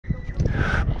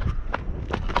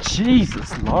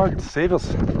Jesus Lord, save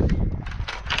us.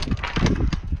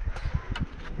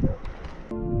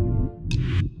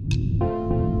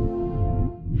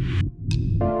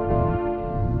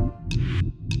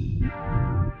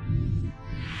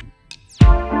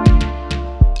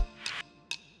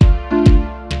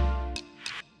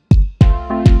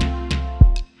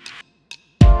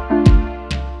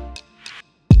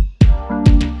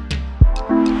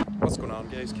 What's going on,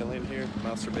 guys? Killian here,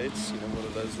 Master Baits. You know what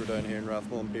it is, we're down here in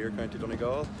Rathmullan, County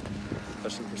Donegal,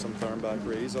 fishing for some thornback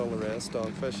rays, all the rest,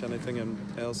 dogfish, anything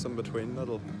else in between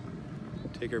that'll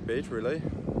take our bait really.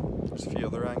 There's a few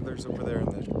other anglers over there in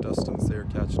the distance there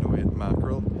catching away at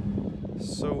mackerel.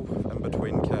 So in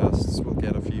between casts we'll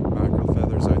get a few mackerel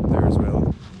feathers out there as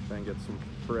well. Try and get some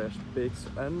fresh baits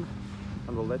in,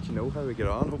 and we'll let you know how we get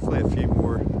on. Hopefully a few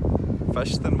more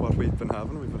fish than what we've been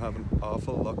having. We've been having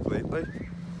awful luck lately.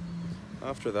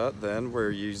 After that then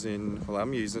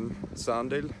I'm using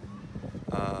sandeel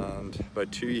and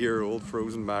about 2-year-old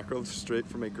frozen mackerel straight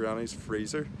from my granny's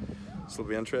freezer. So it'll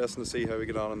be interesting to see how we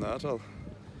get on that. I'll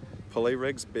pulley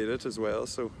rigs bait it as well,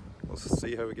 so we'll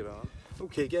see how we get on.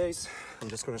 Okay guys, I'm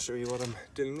just going to show you what I'm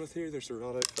dealing with here. There's a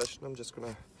rod out fishing. I'm just going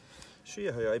to show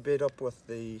you how I bait up with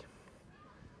the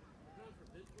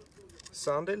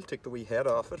sandeel. Take the wee head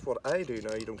off it. What I do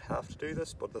now, you don't have to do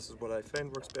this, but this is what I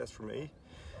find works best for me.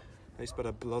 Nice bit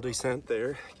of bloody scent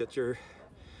there. Get your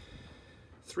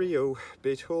 3/0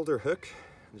 bait holder hook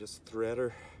and just thread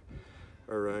her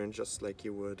around just like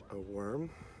you would a worm.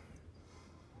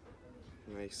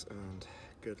 Nice and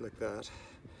good like that.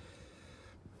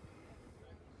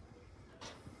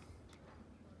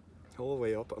 All the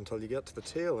way up until you get to the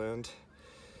tail end.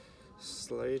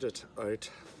 Slide it out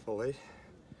fully.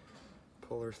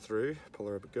 Pull her through, pull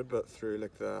her a good bit through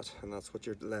like that, and that's what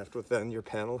you're left with then, your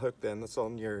pennel hook then that's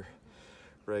on your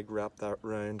rig. Wrap that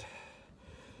round,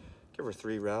 give her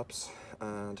 3 wraps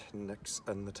and nix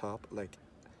in the top like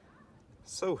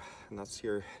so, and that's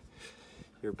your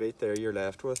bait there you're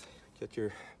left with. Get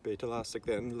your bait elastic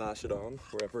then, lash it on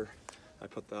wherever I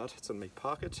put that. It's in my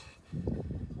pocket.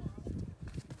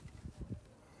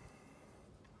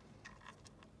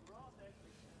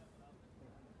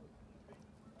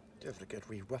 Give it a good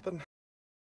wee whipping.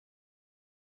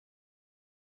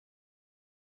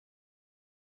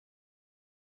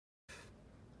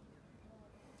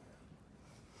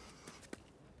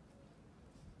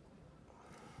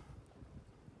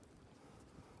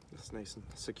 It's nice and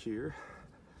secure.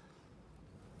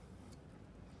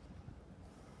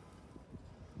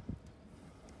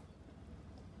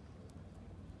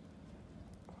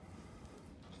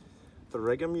 The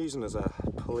rig I'm using is a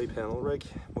pulley pennel rig.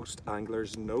 Most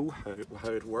anglers know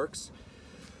how it works,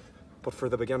 but for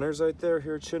the beginners out there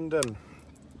who are tuned in,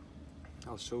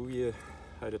 I'll show you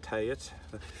how to tie it.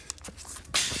 Like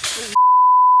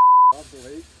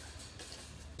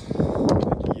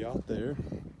a yacht there,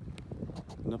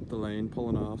 and up the line,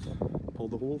 pulling off, pull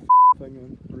the whole thing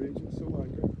in, raging, so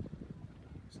angry.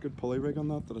 It's a good pulley rig on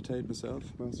that I tied myself,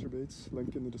 Master Baits,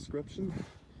 link in the description.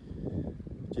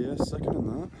 Yeah, second on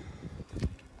that.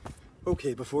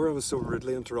 Okay, before I was so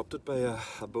rudely interrupted by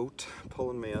a boat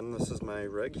pulling me in, this is my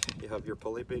rig. You have your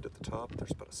pulley bait at the top.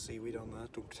 There's a bit of seaweed on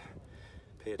that, don't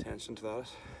pay attention to that.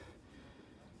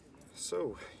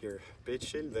 So, your bait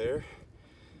shield there,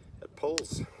 it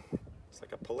pulls. It's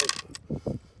like a pulley.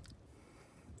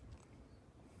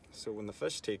 So when the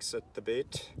fish takes it, the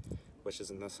bait, which is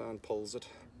in this hand, pulls it,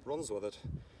 runs with it.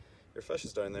 Your fish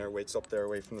is down there, waits up there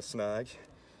away from the snag.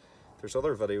 There's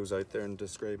other videos out there and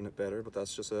describing it better, but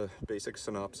that's just a basic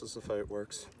synopsis of how it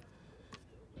works.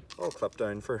 All clipped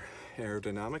down for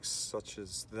aerodynamics, such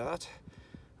as that,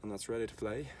 and that's ready to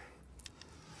fly.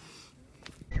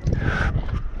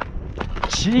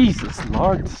 Jesus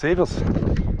Lord, save us.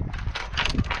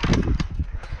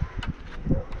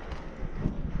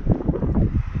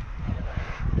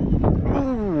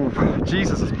 Ooh,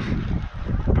 Jesus, it's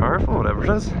powerful, whatever it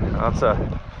is. That's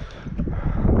a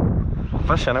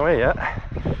fish anyway, yeah.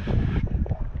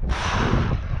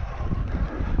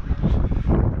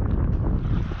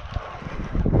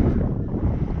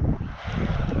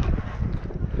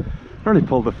 Nearly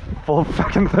pulled the full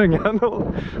fucking thing in.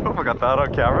 Hope I got that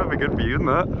on camera. It'd be good view in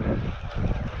that.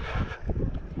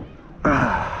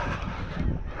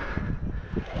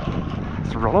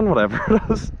 It's running, whatever it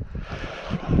is.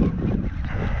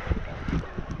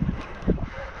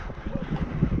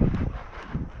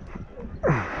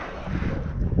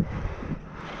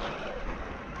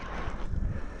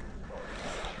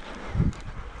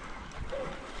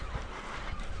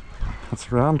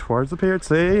 Let's run towards the pier.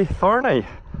 See, thorny.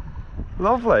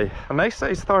 Lovely. A nice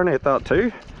size thorny at that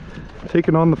too.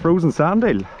 Taking on the frozen sand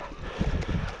eel.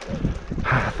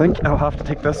 I think I'll have to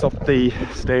take this up the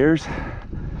stairs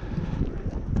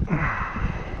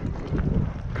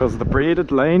because the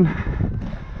braided line,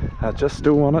 I just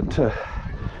don't want it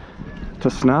to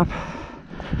snap.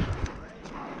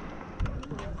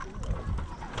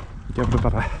 Give it a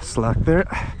bit of slack there.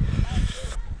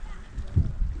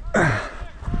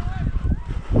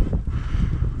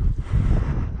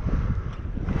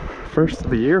 First of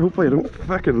the year, hopefully I don't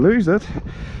fucking lose it.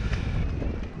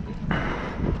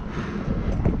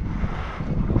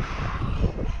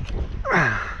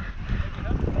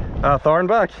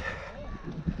 Thornback.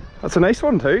 That's a nice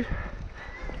one too.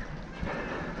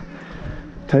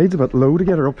 Tide's a bit low to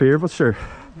get her up here, but sure.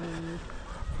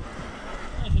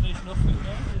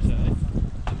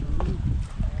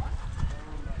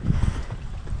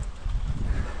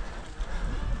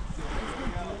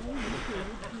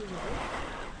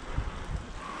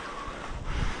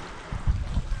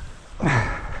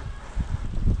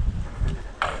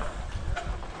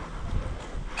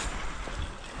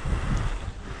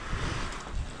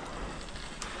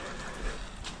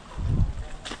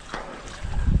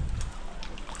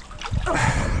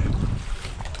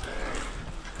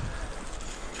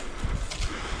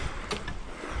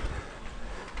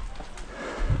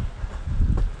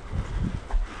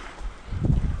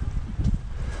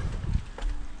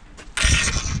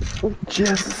 Oh,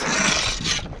 Jesus.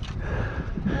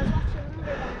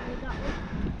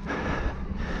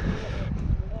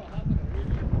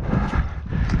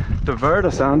 The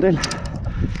verde sandal.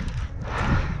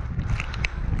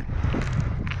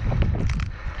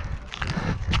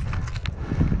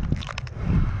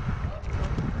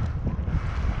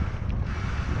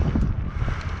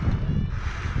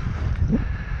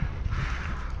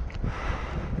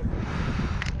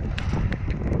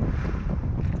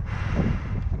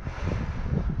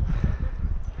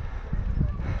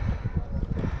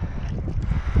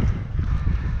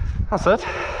 That's it.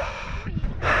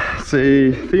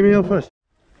 See, female fish.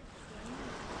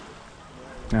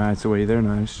 Ah, it's away there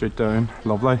now, straight down.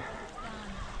 Lovely.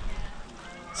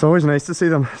 It's always nice to see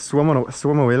them swim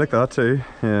away like that too.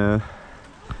 Yeah,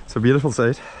 it's a beautiful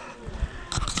sight.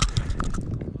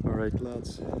 Alright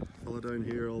lads, follow down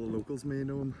here, all the locals may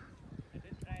know him.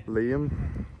 Liam,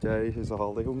 Jay, who's a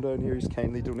holiday home down here, he's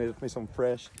kindly donated me some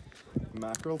fresh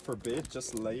mackerel for bait,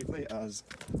 just lively as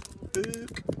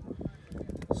fuck.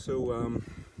 So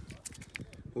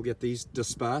we'll get these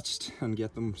dispatched and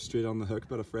get them straight on the hook,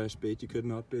 but a fresh bait, you could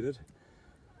not beat it.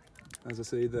 As I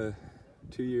say, the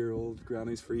 2-year-old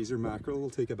granny's freezer mackerel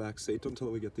will take a back seat until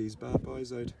we get these bad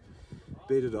boys out,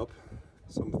 baited up,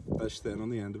 some fish then on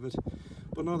the end of it.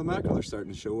 But no, the mackerel are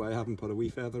starting to show. I haven't put a wee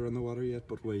feather in the water yet,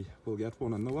 but we'll get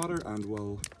one in the water and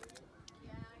we'll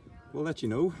let you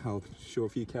know. I'll show a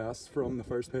few casts from the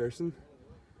first person.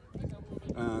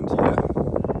 And yeah,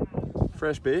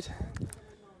 fresh bait.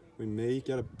 We may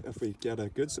get if we get a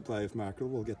good supply of mackerel,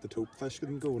 we'll get the tope fish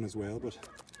going as well, but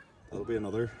that'll be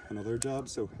another job.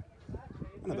 So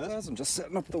in a bit, I'm just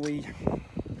setting up the wee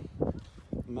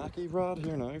mackie rod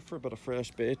here now for a bit of fresh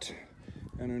bait.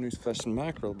 Anyone who's fishing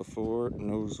mackerel before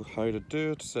knows how to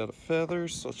do it. Set of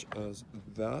feathers such as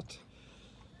that.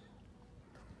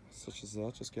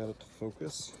 Just get it to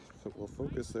focus. If it will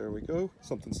focus, there we go.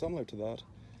 Something similar to that.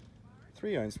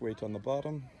 3-ounce weight on the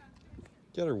bottom.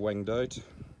 Get her winged out.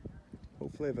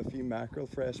 Hopefully have a few mackerel,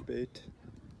 fresh bait,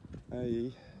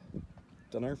 i.e.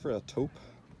 dinner for a tope.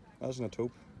 Imagine a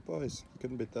tope, boys.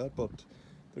 Couldn't beat that, but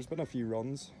there's been a few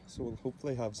runs, so we'll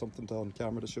hopefully have something on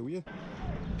camera to show you.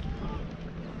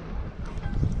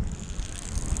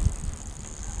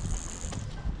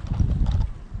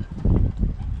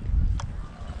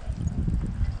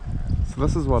 So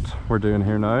this is what we're doing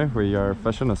here now. We are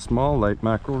fishing a small light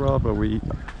mackerel rod, a wee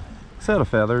set of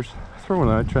feathers, throwing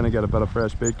out, trying to get a bit of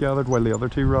fresh bait gathered while the other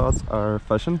 2 rods are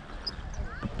fishing.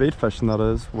 Bait fishing, that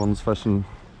is. One's fishing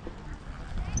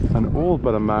an old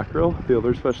bit of mackerel, the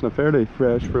other's fishing a fairly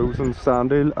fresh frozen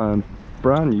sandal and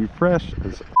brand new fresh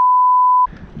as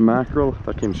mackerel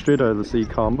that came straight out of the sea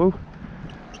combo.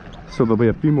 So there'll be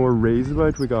a few more rays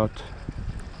about. We got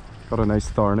a nice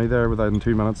thorny there within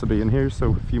 2 minutes of being here,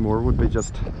 so a few more would be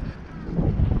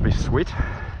sweet.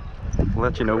 We'll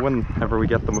let you know whenever we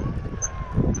get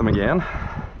them again.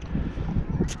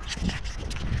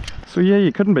 So yeah,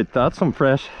 you couldn't beat that. Some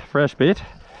fresh bait.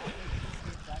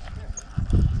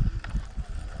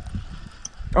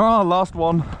 Oh, lost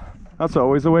one. That's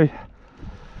always the way.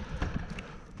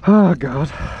 Oh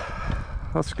god,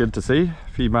 that's good to see.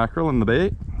 A few mackerel in the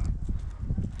bay.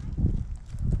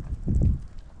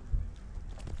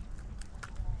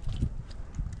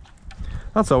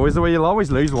 That's always the way. You'll always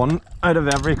lose one out of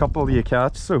every couple you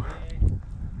catch, so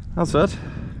that's it.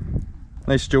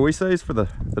 Nice joey size for the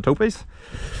topies.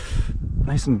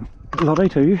 Nice and bloody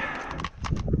too.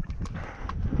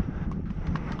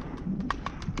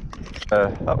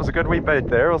 That was a good wee bait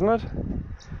there, wasn't it?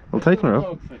 We'll tighten her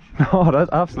up. No, that's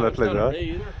absolutely not.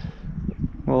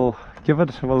 We'll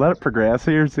let it progress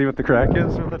here and see what the crack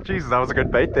is with it. Jesus, that was a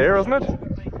good bait there, wasn't it?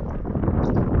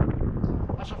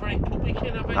 That's a very toppy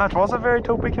kind of bait. That was a very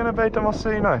toppy kind of bait, I must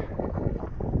say now.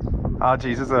 Ah,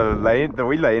 Jesus, the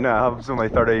wee line I have is only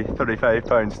 35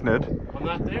 pound snood. On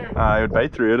that there? I would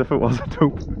bite through it if it was a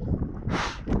taupe.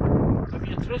 Have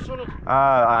you a trace on it?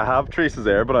 I have traces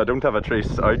there, but I don't have a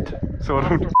trace out, so I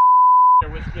don't.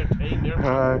 You're wasting your time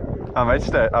there. I might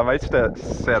set on it. You're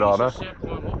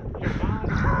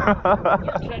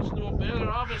catching them up better,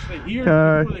 obviously.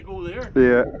 Here, before they go there.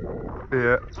 Yeah.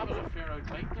 That was a fair out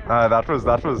bite there.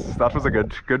 That was a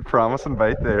good promising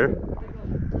bite there.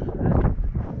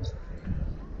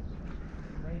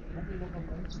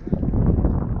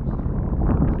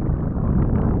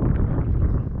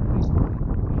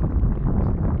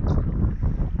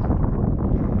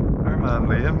 Our man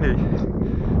Liam,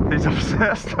 he's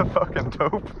obsessed with fucking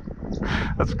taupe.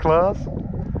 That's class.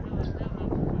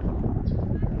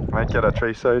 Might get a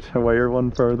trace out, a wire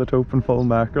one for the taupe and full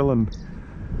mackerel, and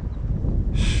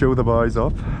show the boys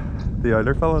up. The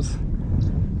Isler fellas.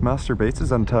 Master Bates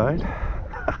is untied.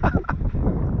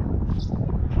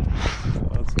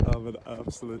 I'm in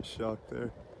absolute shock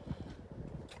there.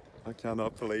 I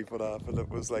cannot believe what happened. It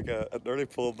was like it nearly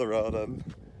pulled the rod in,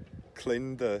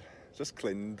 just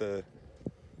cleaned the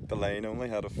line. Only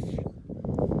had a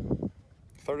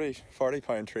 40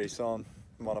 pound trace on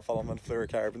monofilament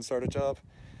fluorocarbon sort of job.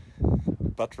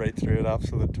 But right through it,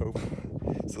 absolute taupe.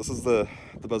 So this is the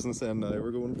business end now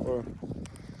we're going for.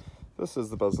 This is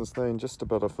the business line, just a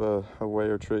bit of a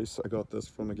wire trace. I got this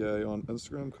from a guy on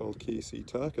Instagram called KC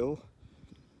Tackle.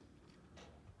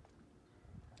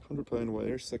 100 pound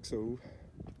wire,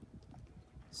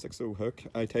 6.0 hook.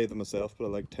 I tie them myself, but I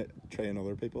like trying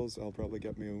other people's. I'll probably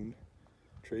get my own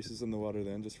traces in the water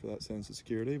then, just for that sense of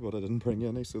security, but I didn't bring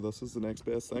any, so this is the next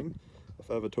best thing. If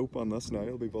I have a taupe on this now,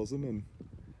 I'll be buzzing, and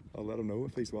I'll let him know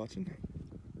if he's watching.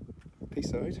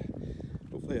 Peace out.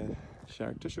 Hopefully a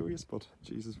shark to show you, but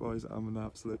Jesus boys, I'm in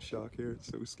absolute shock here. It's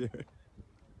so scary.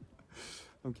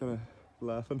 I'm kind of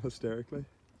laughing hysterically.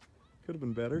 Could have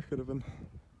been better, could have been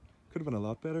a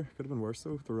lot better, could have been worse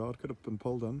though. The rod could have been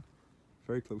pulled in,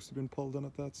 very close to being pulled in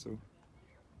at that, so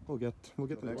we'll get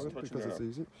the next one because it's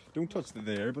easy. Don't touch the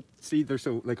there, but see there's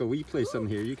like a wee place in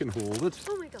here you can hold it.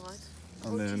 Oh my god.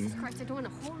 And then Jesus Christ, I don't want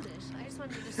to hold it. I just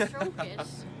want you to stroke it.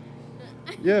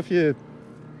 yeah, if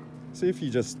you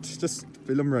just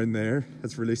feel them around there,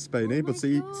 it's really spiny, but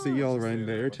see all around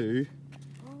there too,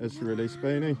 it's really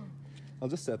spiny. I'll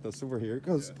just set this over here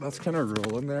because that's kind of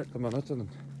rolling there at the minute. And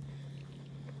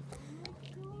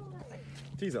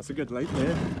geez, that's a good light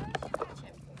there.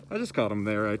 I just got him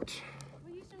there out.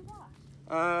 Were you using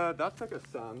what? That's like a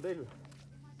sandal.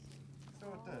 So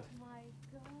Oh my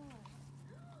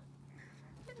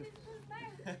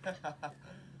god.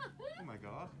 oh my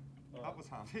god, that was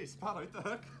handy. He spat out the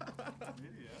hook.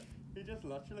 Really, yeah? He just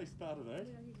literally spat it out.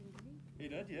 He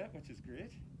did, yeah, which is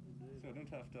great. So I don't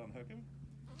have to unhook him,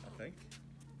 I think.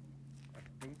 I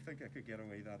don't think I could get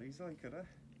away that easily, could I?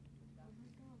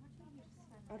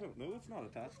 I don't know, it's not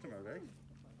attached to my rig.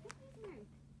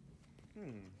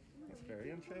 That's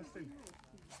very interesting.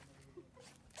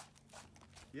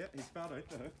 Yeah, he spat out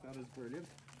the hook, that is brilliant.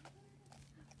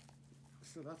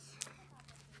 So that's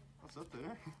it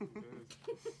there.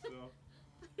 So,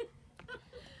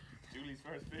 Julie's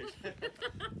first fish.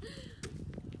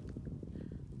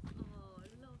 Oh,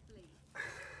 lovely.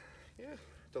 Yeah,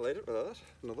 delighted with that.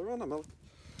 Another one. What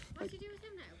do you do with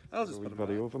him now? I'll just put a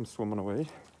video of him swimming away.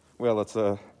 Well, it's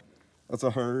a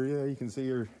her. Yeah, you can see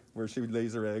her where she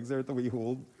lays her eggs there at the wee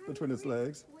hole between its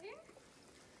legs. Where?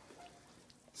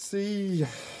 See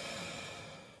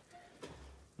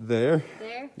there.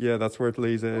 There? Yeah, that's where it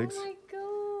lays eggs. Oh my god.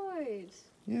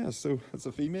 Yeah, so it's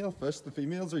a female fish. The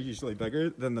females are usually bigger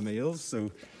than the males,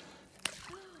 so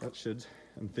that should,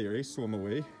 in theory, swim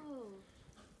away. Oh.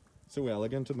 So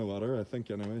elegant in the water, I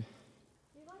think, anyway.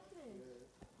 You like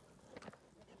it?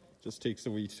 Just takes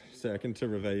a wee second to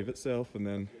revive itself, and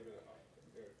then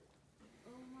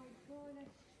Oh my god,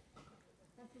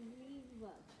 that's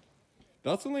unbelievable.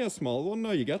 that's only a small one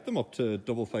now. You get them up to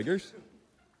double figures.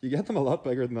 You get them a lot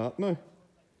bigger than that now.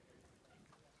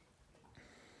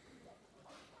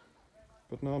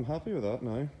 But no, I'm happy with that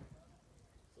now.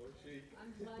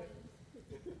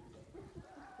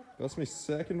 That's my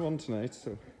second one tonight,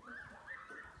 so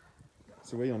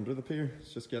it's way under the pier.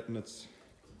 It's just getting its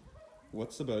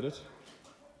wits about it.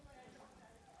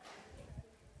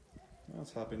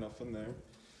 That's happy enough in there.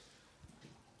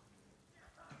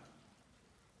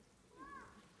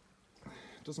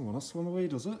 Doesn't want to swim away,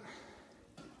 does it?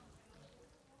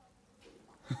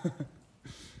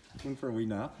 Going for a wee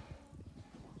nap.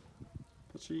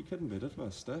 But sure, you couldn't beat it with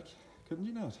a stick, couldn't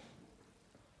you not?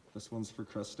 This one's for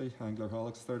Christy,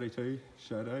 Anglerholics32.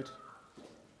 Shout out.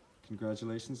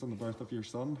 Congratulations on the birth of your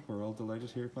son. We're all delighted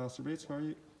here at Master Baits for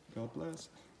you. God bless.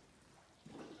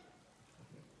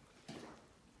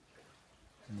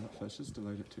 And that fish is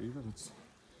delighted too that it's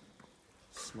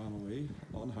swam away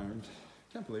unharmed.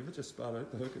 Can't believe it just spat out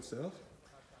the hook itself.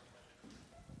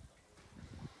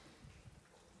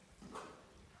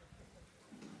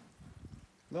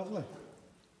 Lovely.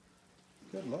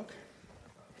 Good luck.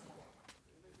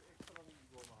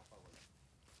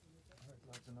 Alright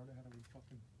lads, I nearly had a wee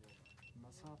fucking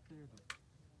mishap there.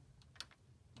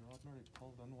 The rod nearly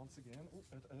pulled in once again. Oh,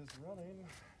 it is running.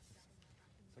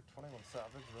 It's like 21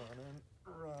 Savage running.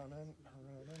 Oh, that's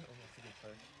a good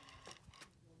fish.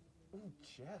 Oh,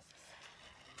 chests.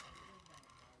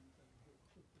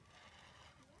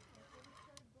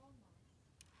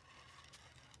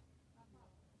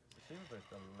 It's a shame about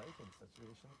the lighting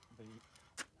situation. The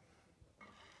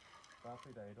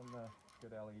battery died on the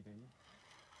good LED.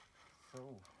 So,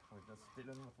 we're just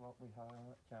dealing with what we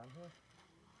can here.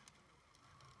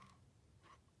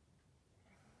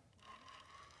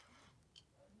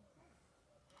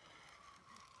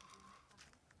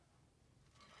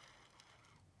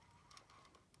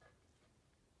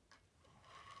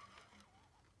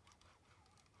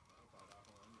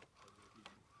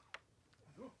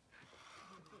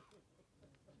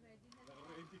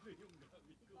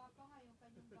 Papa nga yung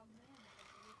kanyang bag na yan.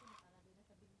 Nakapagay ko, nakalagay na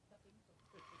sa pinto.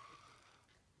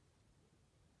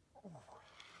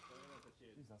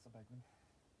 Jeez, that's a big one.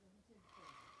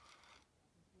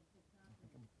 I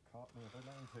think I'm caught in the other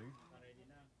line too.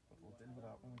 But we'll deal with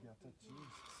that when we get to it. Jesus.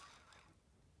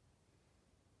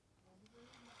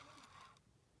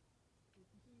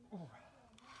 Oh.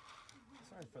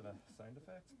 Sorry for the sound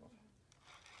effects, but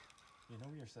you know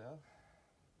yourself.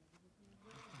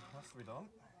 Has to be done.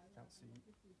 Can't see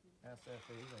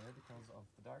SFA there because of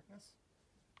the darkness.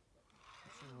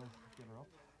 I'm sure we'll get her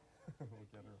up. We'll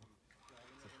get her up.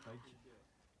 It's a big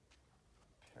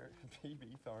PB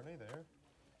Thorny there.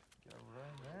 Get her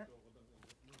around there.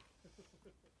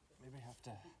 Maybe have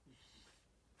to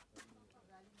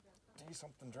do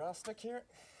something drastic here.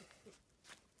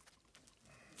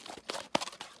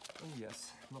 Oh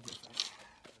yes, lovely fish.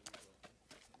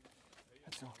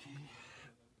 It's okay.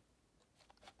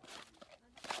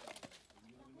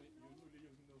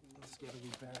 Let's get a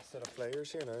wee better set of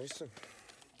players here now. So.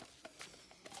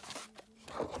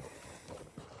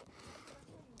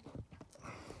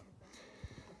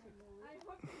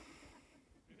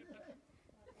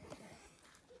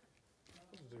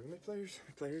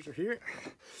 My players are here.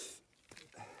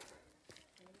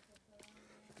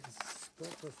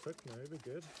 Spot for foot now, be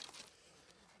good.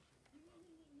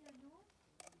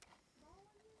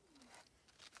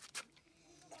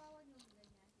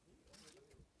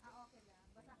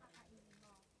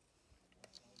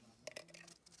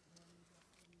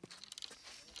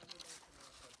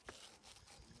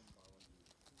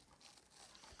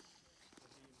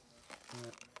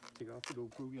 Take off the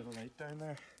GoPro, get a light down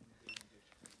there.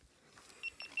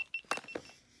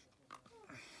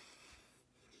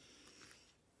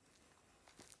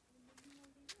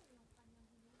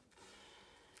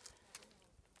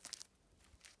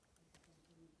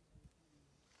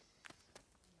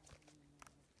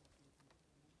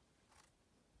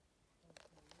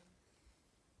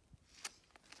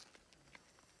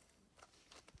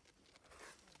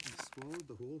 Swallowed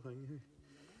the whole thing here.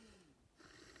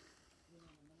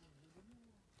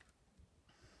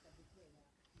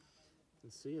 You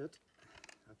can see it.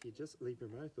 If you just leave your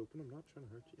mouth open, I'm not trying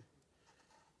to hurt you.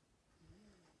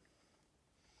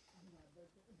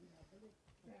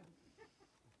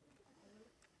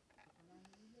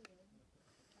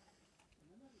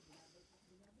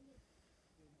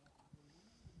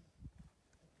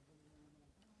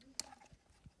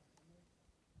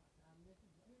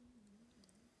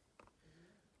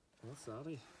 Well,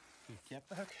 Sally, you kept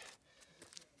the hook.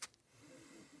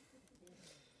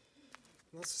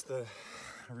 That's the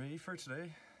ray for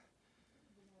today.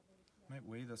 Might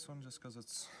weigh this one just because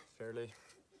it's fairly,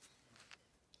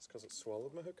 just because it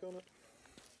swallowed my hook on it.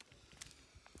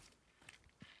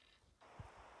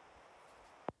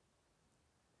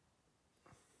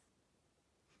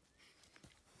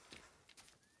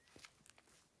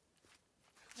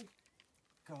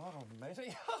 God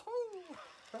almighty.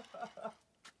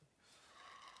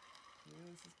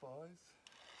 Jesus, boys.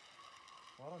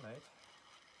 What a night.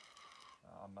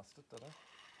 I missed it, did I?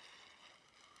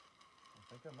 I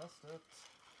think I missed it.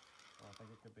 Oh, I think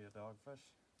it could be a dogfish.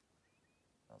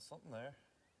 There's something there.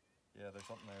 Yeah, there's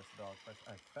something there. It's a dogfish,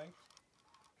 I think.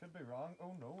 Could be wrong.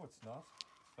 Oh no, it's not.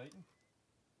 It's fighting.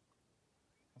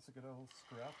 That's a good old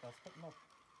scrap that's putting up.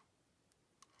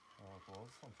 Oh, it was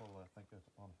until I think it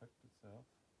unhooked itself.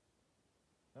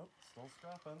 Nope, still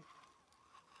scrapping.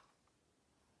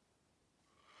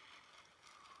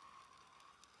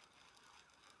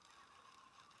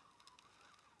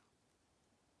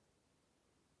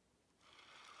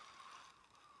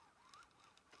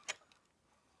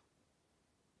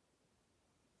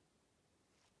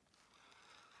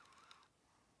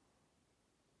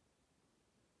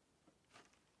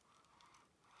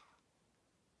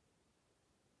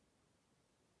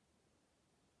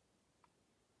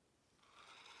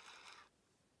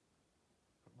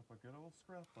 Putting up a good old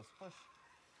scrap, this fish.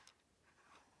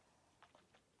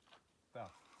 The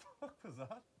fuck was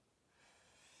that?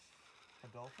 A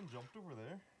dolphin jumped over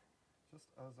there, just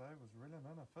as I was reeling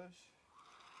in a fish.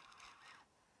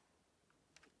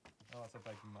 Oh, it's a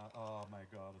big oh my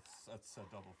god, it's a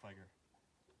double figure.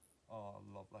 Oh,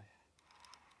 lovely.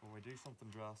 Well, we do something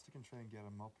drastic and try and get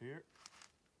him up here.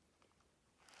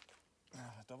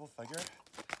 Double figure,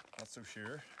 not so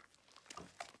sure.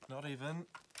 Not even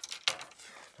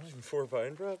 4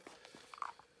 pound grab.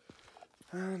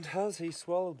 And has he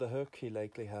swallowed the hook? He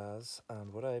likely has.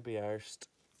 And would I be arsed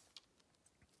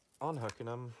unhooking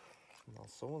him? Well,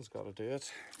 someone's got to do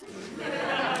it.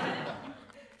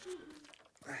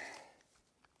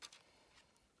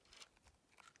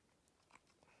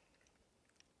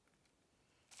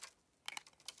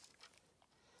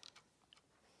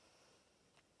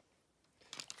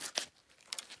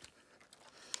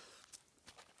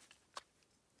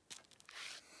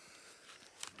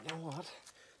 You know what?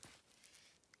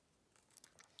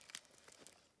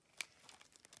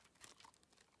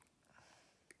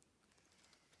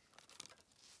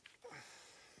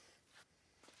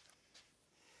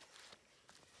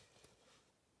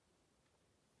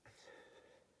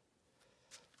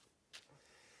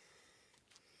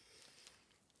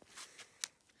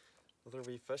 Another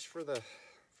wee fish for the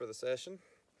session.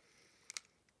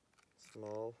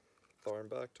 Small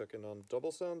thornback, took in on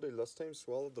double sandal this time,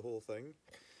 swallowed the whole thing.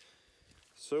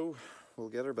 So we'll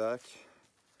get her back.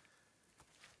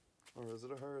 Or is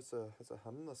it a her? It's a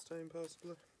him this time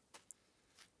possibly.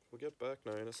 We'll get back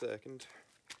now in a second.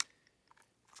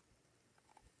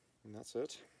 And that's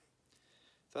it.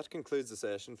 That concludes the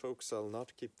session, folks. I'll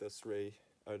not keep this ray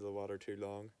out of the water too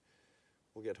long.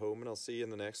 We'll get home and I'll see you in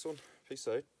the next one. Peace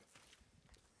out.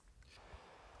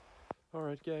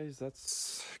 Alright guys, that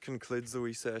concludes the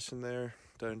wee session there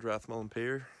down at Rathmullan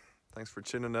Pier. Thanks for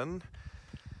tuning in.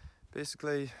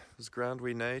 Basically, it was a grand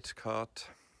wee night. Caught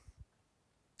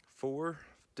 4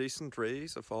 decent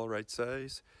rays of all right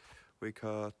size. I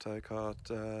caught a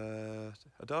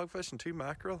dogfish and 2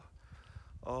 mackerel,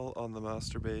 all on the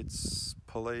Master Baits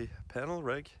pulley pennel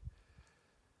rig.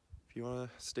 If you want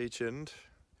to stay tuned,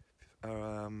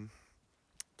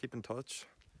 keep in touch.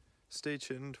 Stay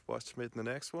tuned, watch me in the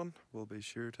next one. We'll be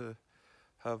sure to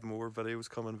have more videos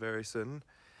coming very soon.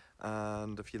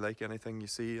 And if you like anything you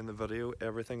see in the video,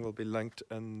 everything will be linked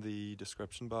in the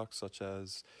description box, such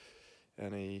as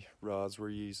any rods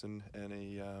we're using,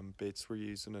 any baits we're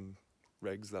using, and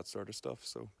rigs, that sort of stuff.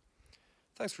 So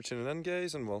thanks for tuning in,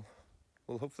 guys, and we'll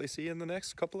hopefully see you in the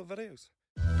next couple of videos.